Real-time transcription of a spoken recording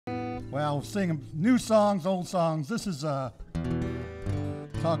Well, singing new songs, old songs. This is talking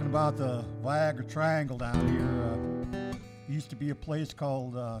about the Viagra Triangle down here. Used to be a place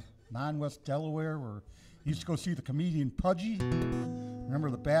called 9 West Delaware where you used to go see the comedian Pudgy. Remember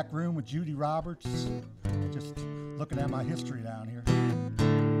the back room with Judy Roberts? Just looking at my history down here.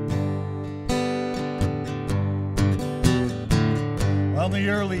 Well, in the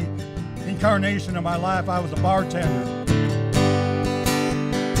early incarnation of my life, I was a bartender.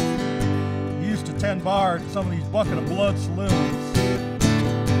 Used to tend bar at some of these bucket of blood saloons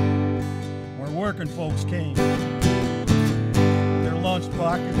where working folks came. Their lunch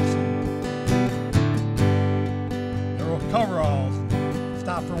buckets and their coveralls.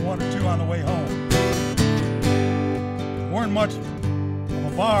 Stopped for one or two on the way home. Weren't much of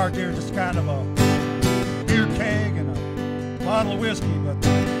a bar there, just kind of a beer keg and a bottle of whiskey, but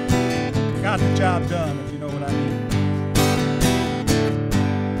got the job done, if you know what I mean.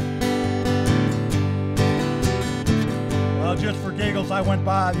 Well, just for giggles, I went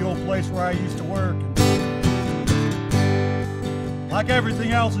by the old place where I used to work. And like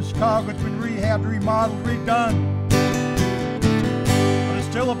everything else in Chicago, it's been rehabbed, remodeled, redone. But it's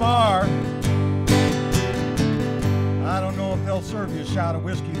still a bar. I don't know if they'll serve you a shot of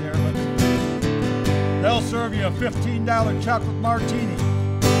whiskey there, but they'll serve you a $15 chocolate martini.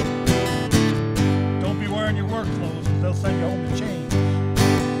 Don't be wearing your work clothes, because they'll send you home to change.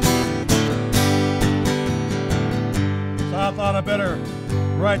 So I thought I better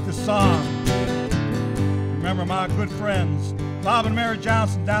write this song. Remember my good friends, Bob and Mary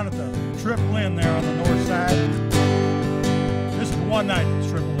Johnson down at the Triple Inn there on the north side. This is one night at the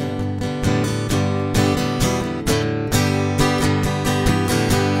Triple Inn.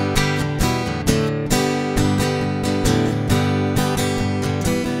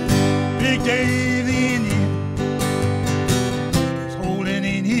 Big Dave the Indian was holding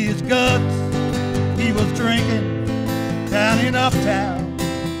in his guts. He was drinking down in Uptown.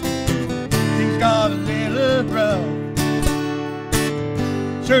 Things got a little rough.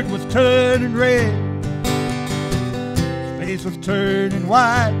 Shirt was turning red, his face was turning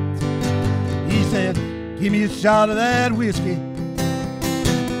white. He said, "Give me a shot of that whiskey,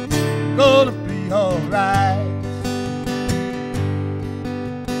 gonna be alright."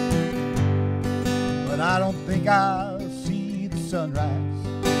 But I don't think I'll see the sunrise.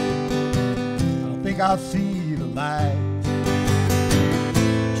 I don't think I'll see the light.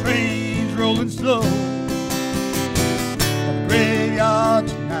 Trains rolling slow on the graveyard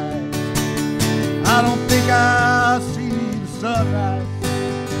tonight. I don't think I'll see the sunrise. I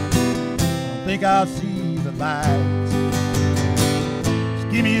don't think I'll see the light. Just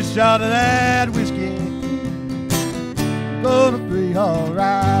give me a shot of that whiskey, gonna be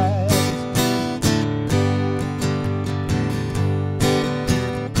alright.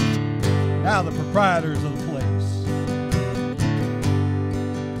 Now the proprietors of the place.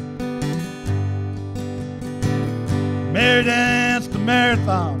 Mary danced the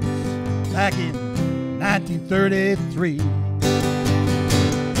marathons back in 1933.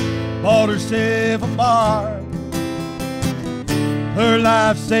 Bought herself a bar, her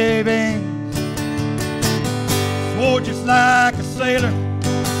life savings. Swore just like a sailor,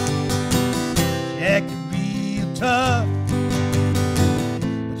 she acted real tough.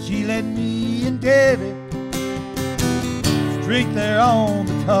 But she let me and David drink there on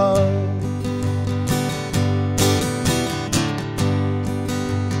the tub.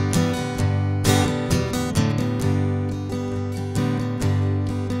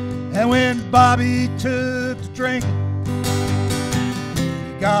 And when Bobby took to drinking, he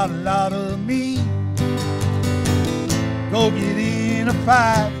got a lot of me. Go get in a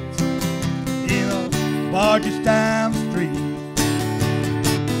fight in a bar just down the street.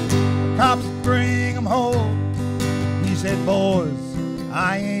 The cops bring him home. He said, "Boys,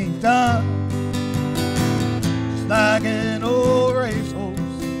 I ain't done. Just like an old racehorse,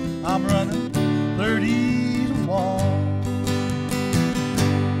 I'm running 30 to 1.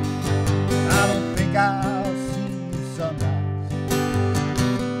 I don't think I'll see the sunrise.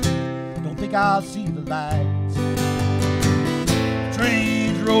 Don't think I'll see the lights.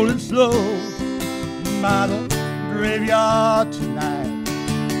 Trains rolling slow by the graveyard tonight.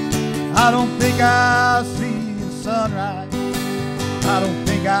 I don't think I'll see the sunrise. I don't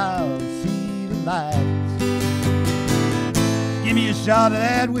think I'll see the lights. Give me a shot of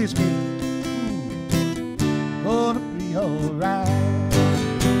that whiskey, gonna be alright.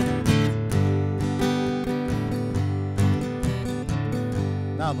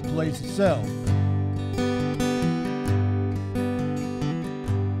 Now the place itself.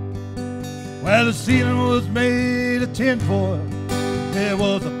 Well, the ceiling was made of tinfoil, There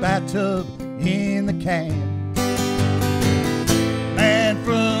was a bathtub in the can. Man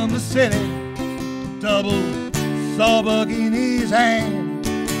from the city, double sawbuck in his hand.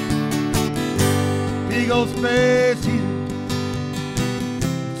 Big old space heater,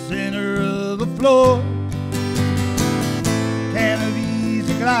 center of the floor. Can of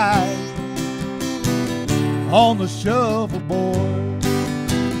Easy Glide on the shuffleboard.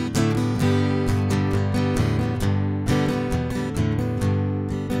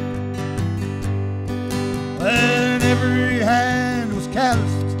 And every hand was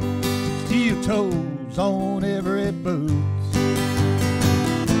calloused, steel toes on every boot.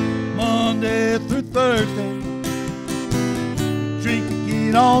 Monday through Thursday, drink to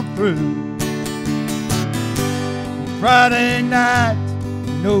get on through. Friday night,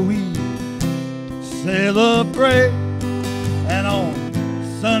 you know we celebrate. And on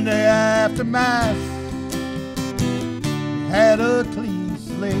Sunday after Mass, we had a clean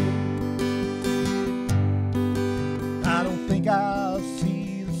slate. I don't think I'll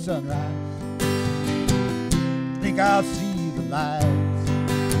see the sunrise. I think I'll see the lights.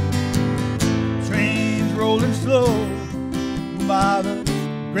 Trains rolling slow by the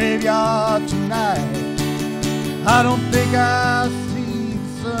graveyard tonight. I don't think I'll see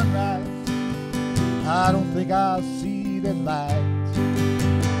the sunrise. I don't think I'll see the lights.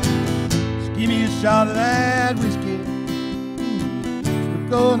 Just give me a shot of that whiskey. We're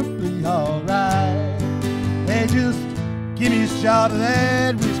gonna be alright. Hey, just give me a shot of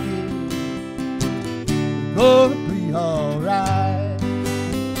that whiskey. We're gonna be alright.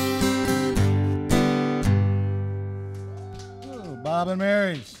 Oh, Bob and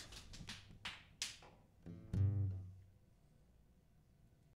Mary's.